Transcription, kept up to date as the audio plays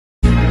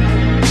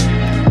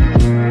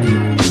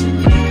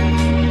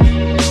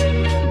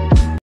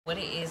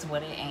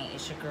what it ain't.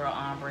 It's your girl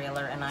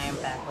Umbrella, and I am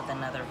back with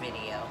another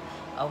video.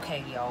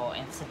 Okay, y'all,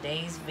 in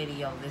today's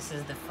video, this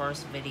is the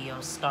first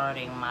video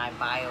starting my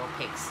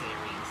biopic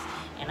series.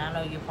 And I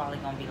know you're probably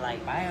gonna be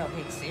like,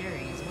 biopic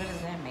series, what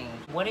does that mean?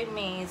 What it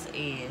means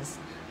is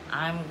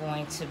I'm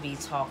going to be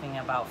talking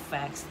about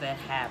facts that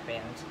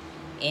happened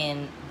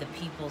in the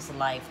people's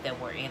life that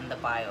were in the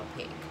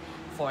biopic.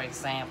 For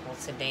example,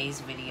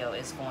 today's video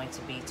is going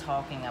to be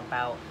talking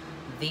about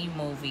the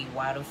movie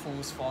Why Do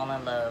Fools Fall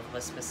in Love,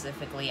 but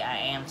specifically I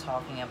am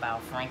talking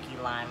about Frankie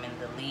Lymon,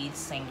 the lead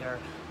singer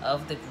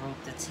of the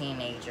group The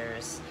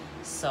Teenagers.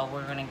 So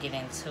we're going to get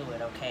into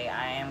it, okay?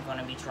 I am going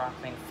to be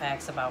dropping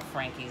facts about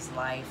Frankie's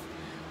life,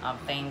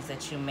 things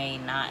that you may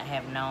not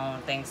have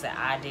known, things that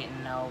I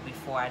didn't know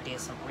before I did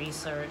some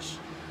research,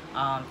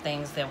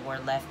 things that were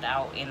left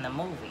out in the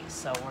movie.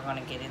 So we're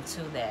going to get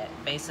into that.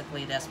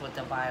 Basically, that's what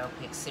the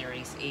biopic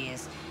series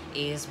is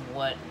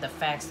what the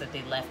facts that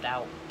they left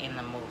out in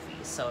the movie.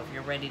 So if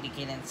you're ready to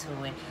get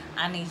into it,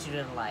 I need you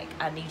to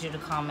I need you to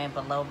comment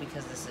below,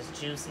 because this is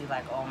juicy.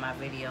 Like all my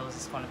videos,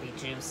 it's going to be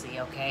juicy,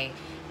 okay?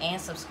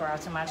 And subscribe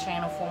to my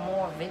channel for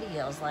more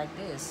videos like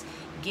this.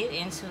 Get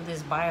into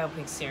this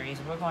biopic series.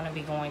 We're going to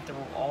be going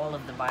through all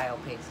of the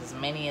biopics. As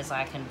many as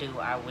I can do,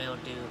 I will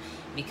do,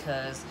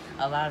 because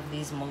a lot of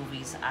these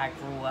movies I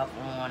grew up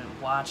on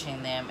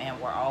watching them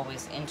and were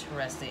always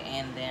interested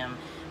in them,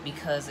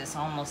 because it's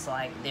almost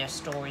like their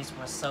stories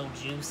were so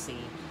juicy.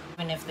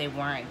 Even if they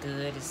weren't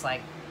good, it's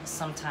like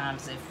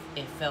sometimes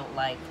it felt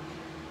like,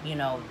 you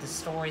know, the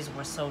stories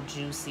were so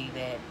juicy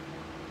that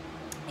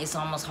it's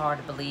almost hard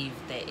to believe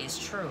that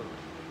it's true,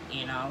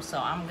 you know? So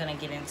I'm gonna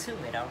get into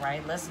it, all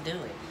right? Let's do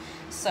it.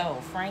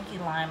 So Frankie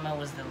Lymon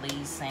was the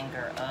lead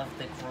singer of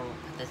the group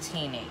The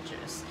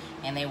Teenagers,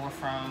 and they were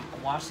from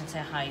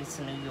Washington Heights,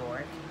 New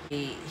York.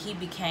 He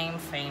became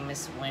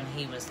famous when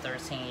he was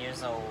 13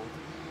 years old.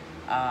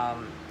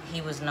 He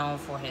was known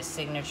for his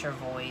signature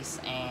voice,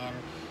 and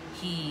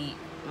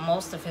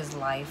most of his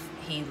life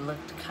he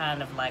looked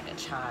kind of like a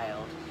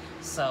child.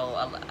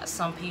 So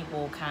some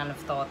people kind of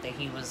thought that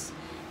he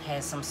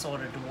had some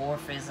sort of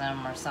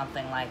dwarfism or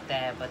something like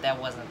that, but that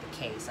wasn't the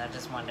case. I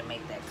just wanted to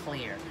make that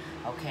clear,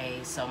 okay?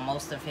 So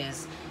most of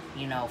his,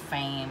 you know,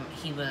 fame,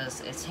 he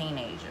was a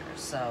teenager.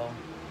 So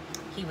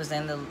he was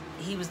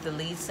the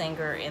lead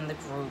singer in the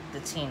group The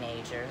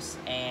Teenagers,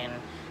 and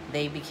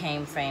they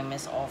became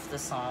famous off the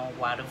song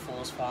Why Do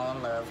Fools Fall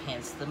in Love,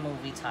 hence the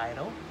movie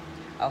title,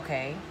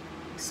 okay?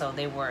 So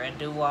they were a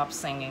doo-wop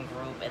singing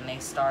group, and they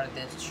started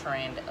this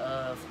trend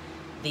of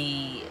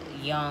the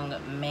young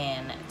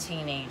men,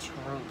 teenage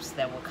groups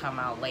that would come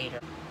out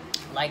later,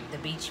 like the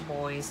Beach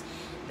Boys,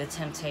 the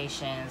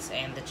Temptations,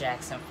 and the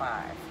Jackson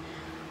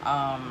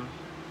 5.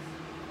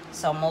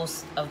 So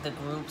most of the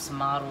groups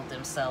modeled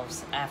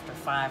themselves after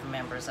 5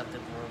 members of the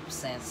group,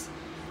 since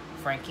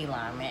Frankie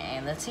Lymon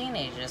and the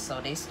Teenagers.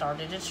 So they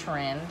started a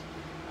trend.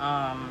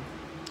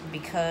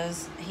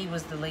 Because he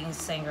was the lead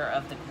singer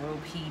of the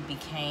group, he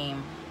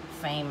became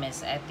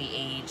famous at the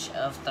age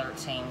of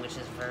 13, which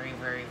is very,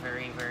 very,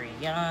 very, very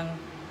young.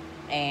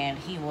 And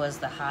he was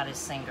the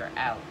hottest singer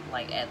out,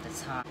 like, at the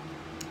time.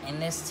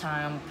 And this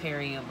time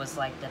period was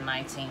like the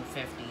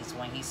 1950s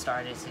when he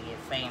started to get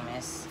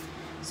famous.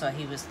 So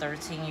he was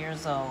 13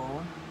 years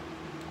old.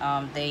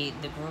 The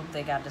group,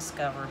 they got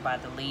discovered by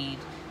the lead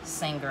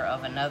singer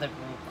of another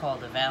group called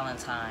the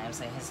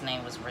Valentines, and his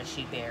name was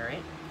Richie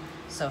Barrett.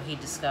 So he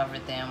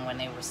discovered them when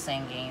they were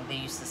singing. They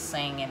used to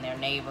sing in their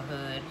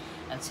neighborhood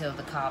until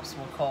the cops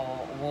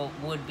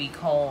would be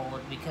called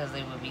because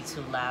they would be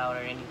too loud or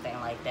anything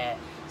like that.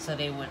 So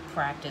they would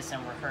practice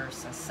and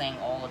rehearse and sing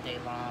all day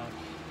long.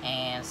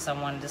 And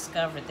someone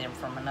discovered them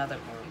from another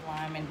group.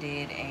 Lymon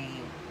did a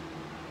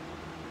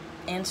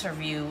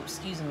interview,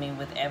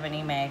 with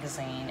Ebony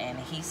magazine, and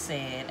he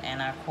said,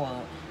 and I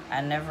quote,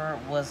 "I never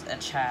was a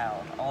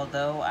child.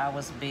 Although I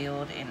was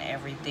billed in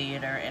every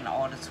theater and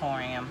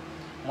auditorium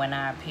when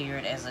I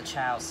appeared as a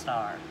child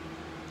star,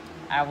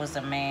 I was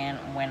a man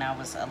when I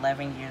was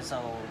 11 years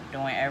old,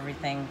 doing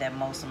everything that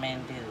most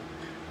men do.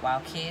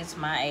 While kids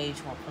my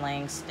age were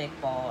playing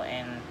stickball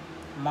and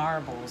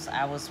marbles,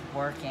 I was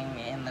working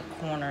in the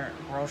corner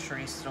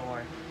grocery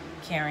store,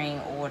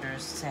 carrying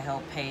orders to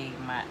help pay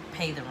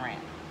the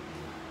rent."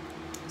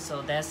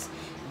 So that's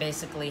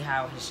basically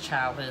how his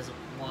childhood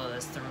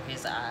was through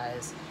his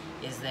eyes,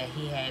 is that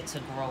he had to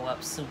grow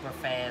up super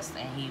fast,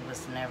 and he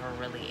was never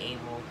really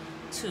able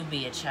to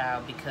be a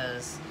child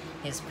because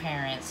his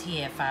parents, he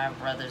had 5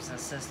 brothers and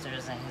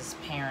sisters, and his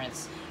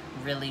parents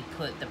really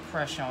put the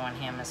pressure on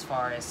him as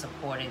far as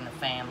supporting the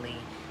family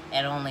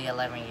at only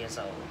 11 years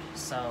old.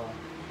 So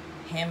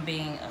him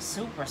being a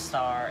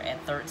superstar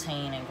at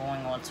 13 and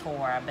going on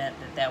tour, I bet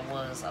that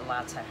was a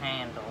lot to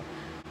handle.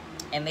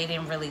 And they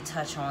didn't really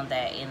touch on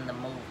that in the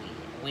movie.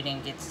 We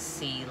didn't get to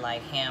see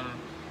like him,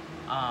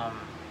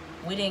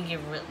 we didn't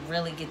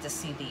really get to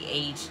see the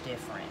age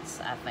difference,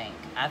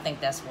 I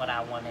think that's what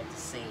I wanted to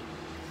see,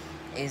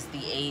 is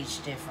the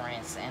age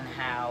difference and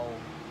how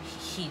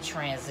he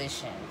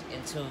transitioned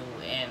into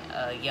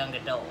a young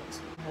adult.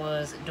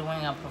 Was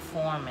doing a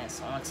performance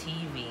on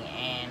TV,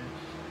 and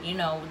you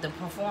know, the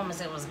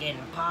performance, it was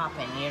getting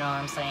popping, you know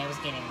what I'm saying? It was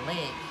getting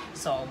lit.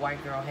 So a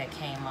white girl had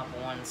came up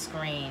on the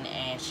screen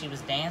and she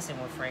was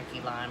dancing with Frankie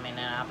Lymon, and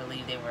I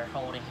believe they were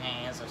holding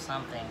hands or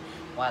something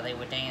while they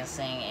were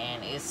dancing,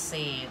 and it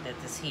said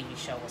that the TV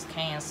show was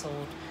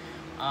canceled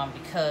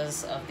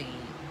because of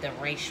the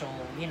racial,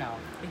 you know,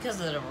 because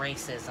of the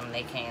racism.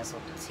 They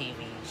canceled the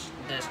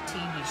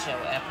TV show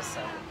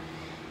episode.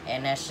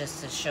 And that's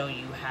just to show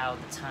you how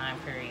the time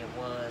period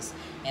was.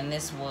 And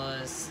this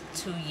was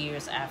 2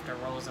 years after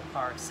Rosa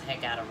Parks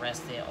had got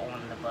arrested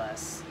on the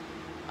bus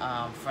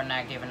for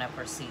not giving up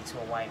her seat to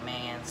a white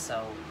man.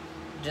 So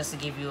just to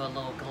give you a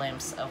little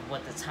glimpse of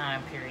what the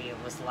time period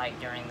was like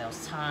during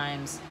those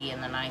times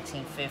in the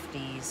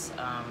 1950s,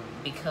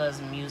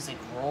 because music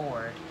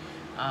roared,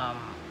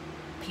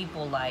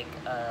 people like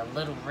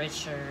Little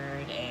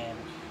Richard and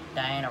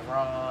Diana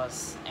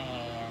Ross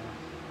and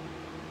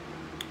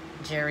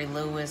Jerry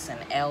Lewis and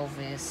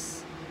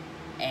Elvis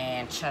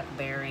and Chuck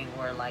Berry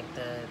were like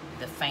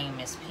the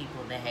famous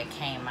people that had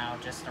came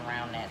out just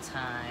around that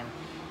time.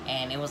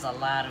 And it was a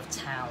lot of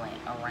talent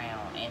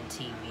around in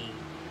TV.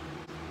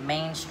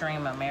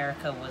 Mainstream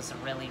America was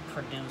really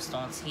produced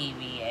on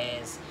TV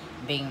as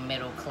being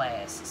middle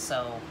class.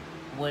 So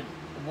what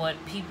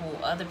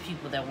other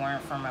people that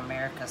weren't from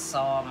America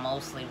saw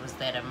mostly was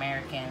that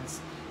Americans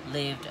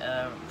lived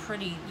a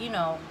pretty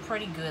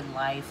good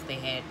life. They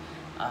had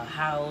a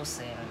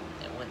house,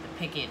 and with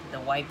the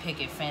white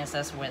picket fence,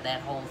 that's where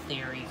that whole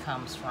theory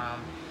comes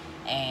from.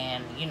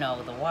 And you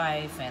know, the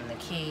wife and the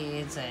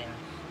kids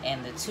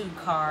and the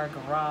 2-car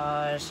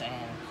garage,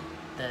 and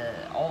the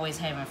always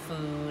having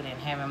food and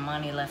having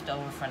money left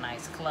over for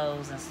nice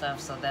clothes and stuff.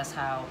 So that's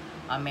how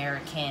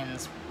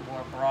Americans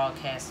were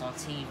broadcast on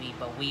TV.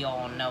 But we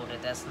all know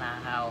that that's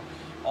not how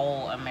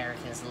all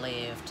Americans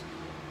lived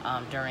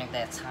during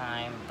that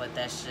time. But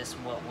that's just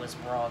what was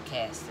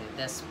broadcasted.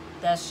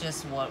 That's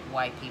just what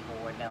white people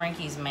were doing.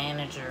 Frankie's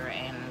manager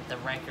and the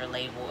record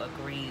label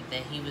agreed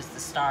that he was the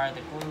star of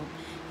the group.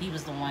 He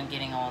was the one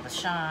getting all the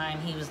shine.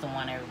 He was the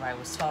one everybody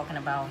was talking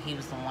about. He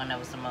was the one that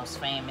was the most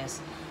famous.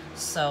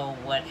 So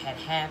what had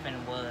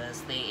happened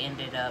was they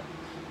ended up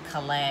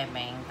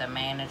collabing, the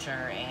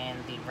manager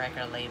and the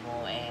record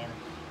label, and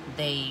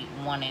they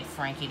wanted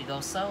Frankie to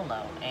go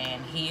solo.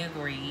 And he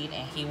agreed,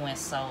 and he went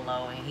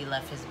solo, and he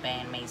left his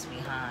bandmates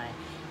behind.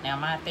 Now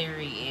my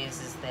theory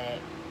is that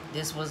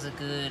this was a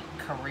good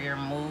career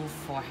move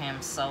for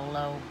him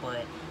solo,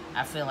 but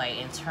I feel like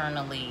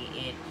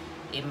internally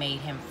it made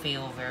him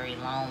feel very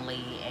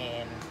lonely,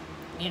 and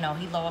you know,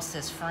 he lost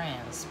his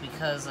friends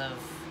because of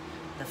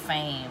the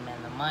fame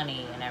and the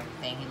money and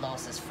everything. He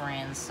lost his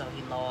friends, so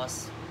he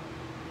lost,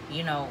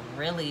 you know,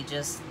 really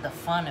just the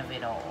fun of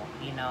it all.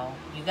 You know,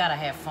 you gotta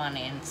have fun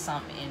in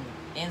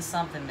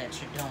something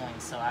that you're doing.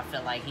 So I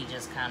feel like he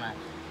just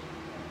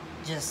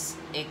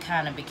it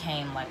kind of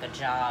became like a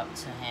job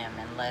to him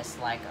and less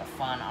like a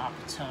fun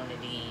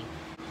opportunity.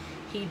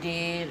 He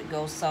did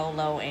go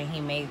solo, and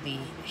he made the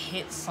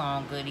hit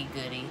song Goody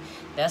Goody.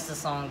 That's the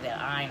song that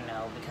I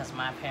know because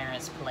my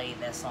parents played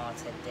that song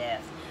to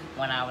death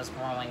when I was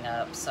growing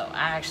up. So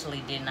I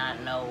actually did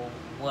not know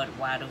what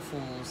Why Do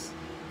Fools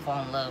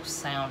Fall in Love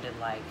sounded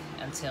like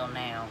until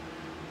now.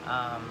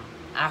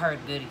 I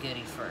heard Goody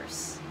Goody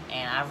first,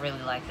 and I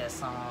really liked that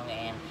song,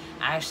 and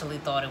I actually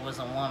thought it was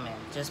a woman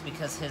just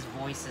because his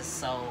voice is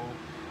so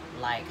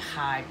like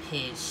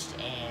high-pitched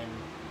and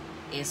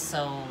it's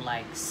so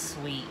like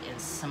sweet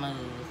and smooth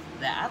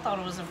that I thought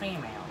it was a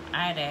female.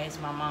 I had to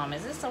ask my mom,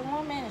 is this a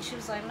woman? And she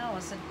was like, no,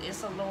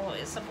 it's a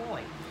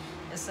boy.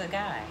 It's a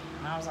guy.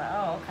 And I was like,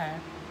 oh, okay.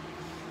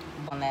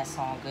 On that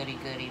song, Goody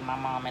Goody, my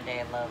mom and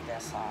dad loved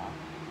that song.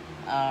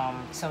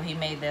 So he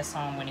made that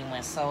song when he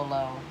went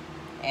solo,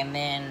 and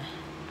then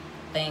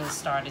things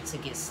started to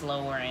get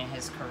slower in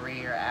his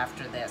career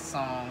after that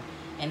song.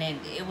 And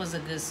it was a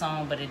good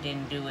song, but it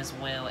didn't do as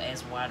well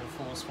as Why Do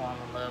Fools Fall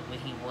in Love when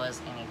he was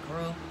in a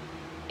group.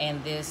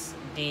 And this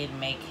did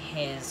make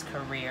his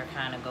career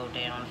kind of go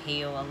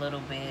downhill a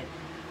little bit.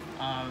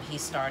 He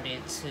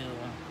started to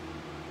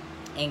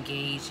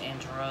engage in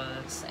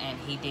drugs, and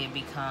he did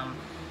become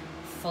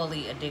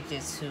fully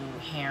addicted to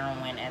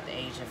heroin at the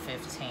age of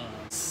 15.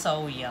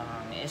 So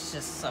young. It's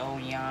just so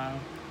young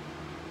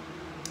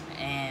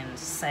and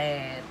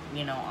sad,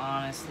 you know,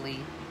 honestly.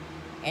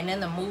 And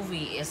in the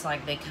movie, it's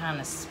like they kind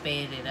of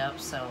sped it up,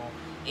 so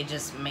it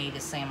just made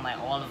it seem like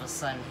all of a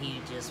sudden he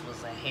just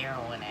was a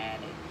heroin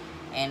addict.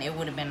 And it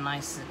would have been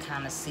nice to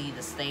kind of see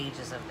the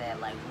stages of that,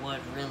 like what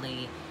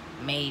really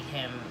made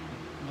him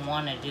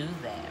want to do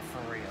that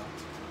for real.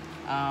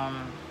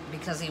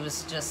 Because he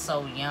was just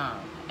so young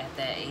at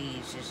that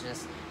age. It's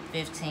just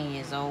 15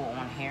 years old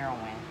on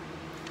heroin.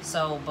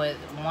 So, but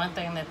one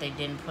thing that they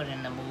didn't put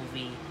in the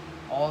movie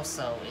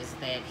also is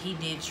that he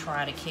did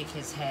try to kick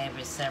his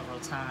habit several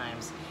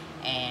times,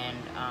 and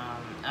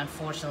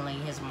unfortunately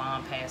his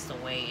mom passed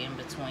away in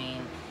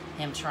between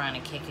him trying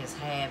to kick his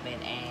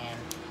habit, and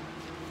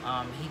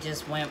he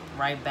just went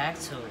right back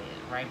to it,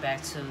 right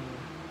back to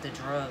the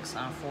drugs,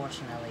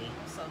 unfortunately.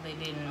 So they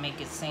didn't make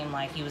it seem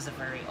like he was a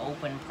very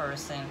open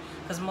person,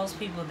 because most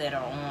people that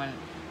are on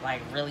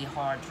like really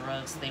hard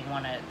drugs, they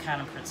want to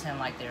kind of pretend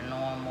like they're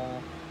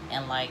normal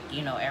and like,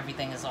 you know,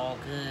 everything is all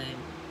good.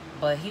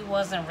 But he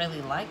wasn't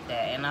really like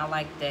that, and I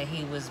like that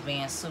he was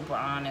being super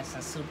honest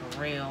and super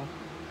real.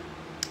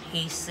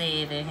 He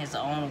said in his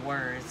own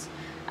words,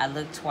 "I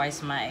looked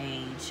twice my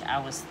age, I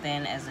was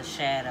thin as a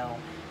shadow,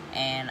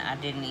 and I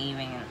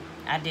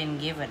didn't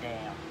give a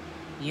damn.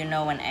 You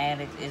know, an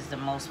addict is the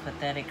most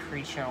pathetic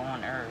creature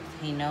on earth.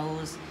 He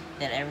knows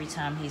that every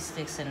time he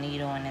sticks a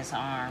needle in his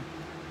arm,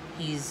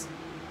 he's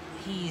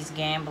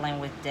gambling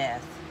with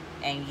death,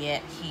 and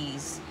yet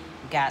he's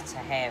got to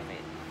have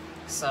it."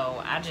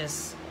 So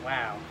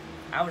wow.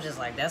 I was just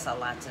like, that's a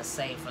lot to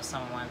say for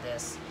someone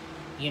that's,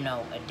 you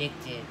know,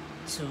 addicted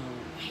to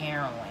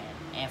heroin.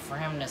 And for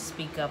him to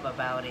speak up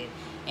about it,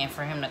 and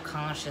for him to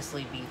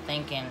consciously be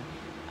thinking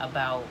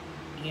about,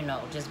 you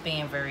know, just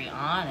being very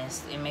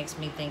honest, it makes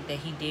me think that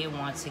he did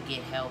want to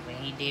get help, and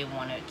he did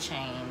want to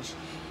change,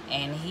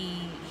 and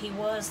he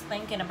was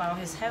thinking about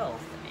his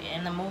health.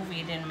 In the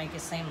movie, it didn't make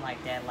it seem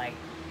like that. Like,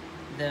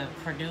 the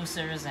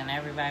producers and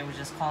everybody was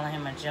just calling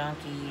him a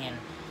junkie, and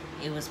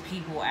it was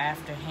people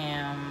after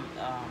him.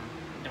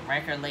 The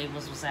record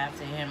labels was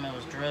after him. It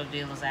was drug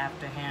dealers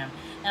after him.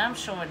 And I'm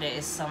sure there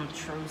is some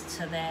truth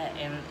to that.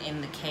 And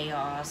in the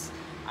chaos,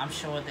 I'm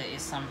sure there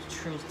is some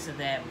truth to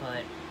that.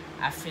 But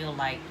I feel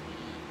like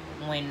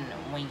when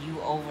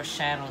you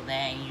overshadow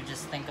that and you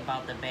just think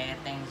about the bad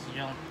things,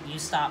 you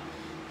stop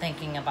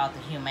thinking about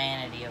the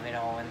humanity of it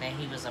all, and that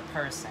he was a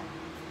person.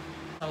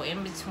 So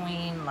in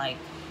between, like,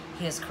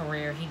 his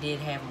career, he did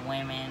have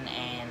women,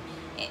 and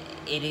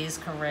it is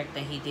correct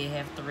that he did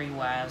have 3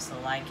 wives,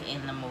 like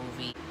in the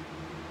movie.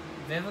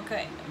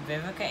 Vivica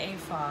A.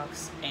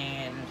 Fox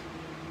and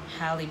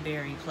Halle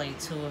Berry played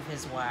 2 of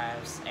his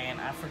wives,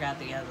 and I forgot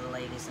the other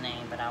lady's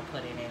name, but I'll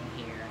put it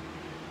in here.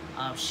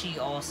 She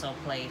also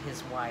played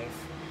his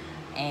wife,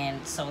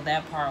 and so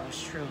that part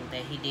was true,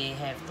 that he did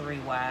have 3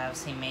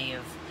 wives. He may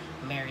have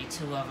married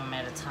 2 of them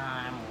at a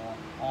time, or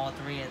all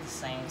 3 at the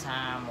same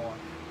time, or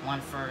one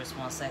first,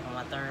 one second,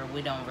 one third.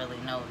 We don't really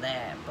know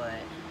that,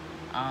 but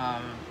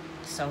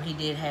so he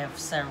did have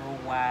several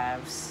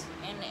wives.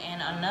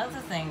 And another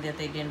thing that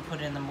they didn't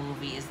put in the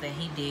movie is that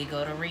he did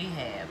go to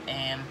rehab,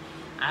 and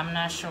I'm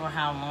not sure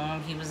how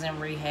long he was in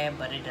rehab,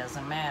 but it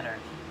doesn't matter.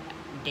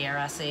 Dare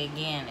I say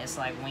again, it's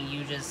like when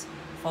you just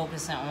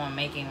focusing on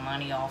making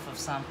money off of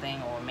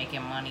something, or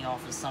making money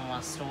off of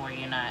someone's story,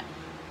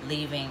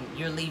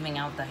 you're leaving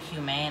out the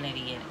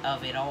humanity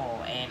of it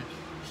all. And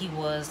he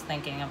was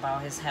thinking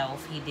about his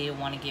health. He did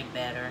want to get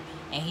better,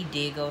 and he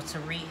did go to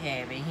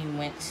rehab, and he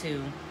went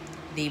to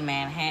the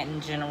Manhattan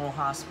General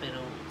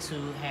Hospital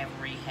to have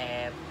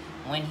rehab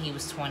when he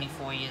was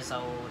 24 years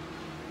old.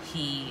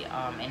 He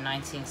in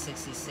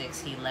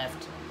 1966, he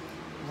left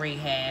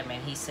rehab,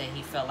 and he said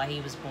he felt like he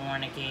was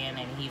born again,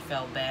 and he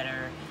felt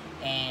better,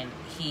 and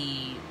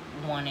he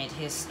wanted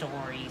his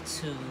story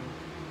to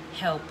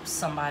help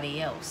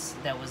somebody else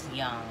that was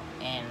young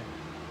and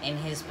in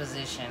his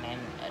position,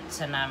 and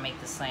to not make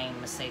the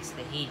same mistakes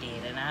that he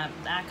did. And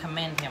I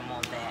commend him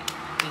on that,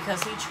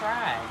 because he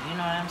tried, you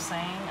know what I'm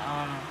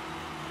saying?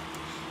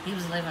 He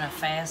was living a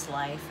fast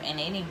life, and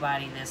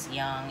anybody that's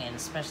young, and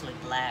especially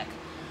black,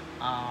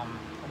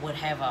 would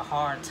have a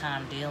hard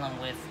time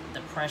dealing with the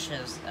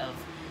pressures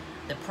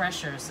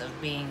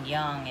of being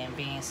young and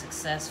being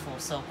successful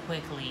so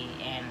quickly,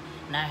 and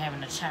not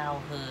having a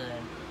childhood,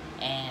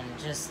 and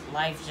just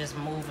life just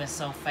moving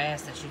so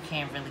fast that you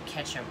can't really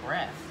catch your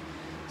breath.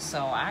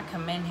 So I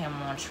commend him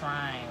on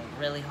trying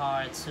really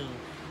hard to,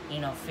 you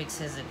know, fix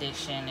his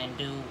addiction and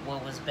do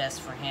what was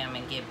best for him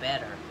and get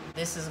better.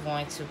 This is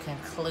going to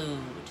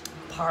conclude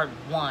part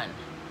 1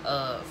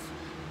 of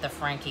the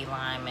Frankie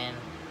Lymon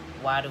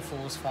Why Do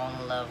Fools Fall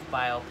in Love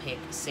biopic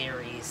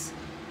series,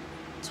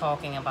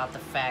 talking about the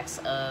facts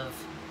of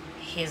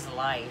his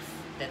life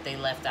that they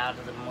left out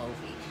of the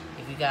movie.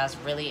 If you guys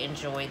really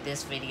enjoyed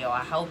this video,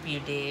 I hope you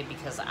did,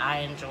 because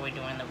I enjoyed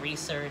doing the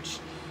research.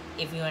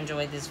 If you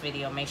enjoyed this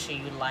video, make sure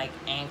you like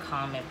and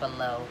comment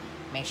below.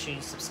 Make sure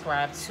you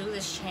subscribe to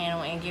this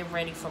channel, and get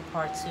ready for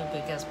part 2,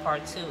 because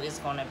part 2 is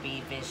going to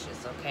be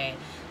vicious, okay?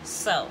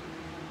 So,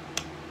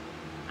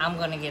 I'm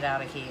going to get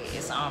out of here.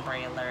 It's Ombre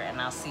Alert,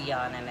 and I'll see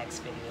y'all in the next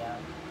video.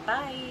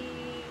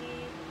 Bye!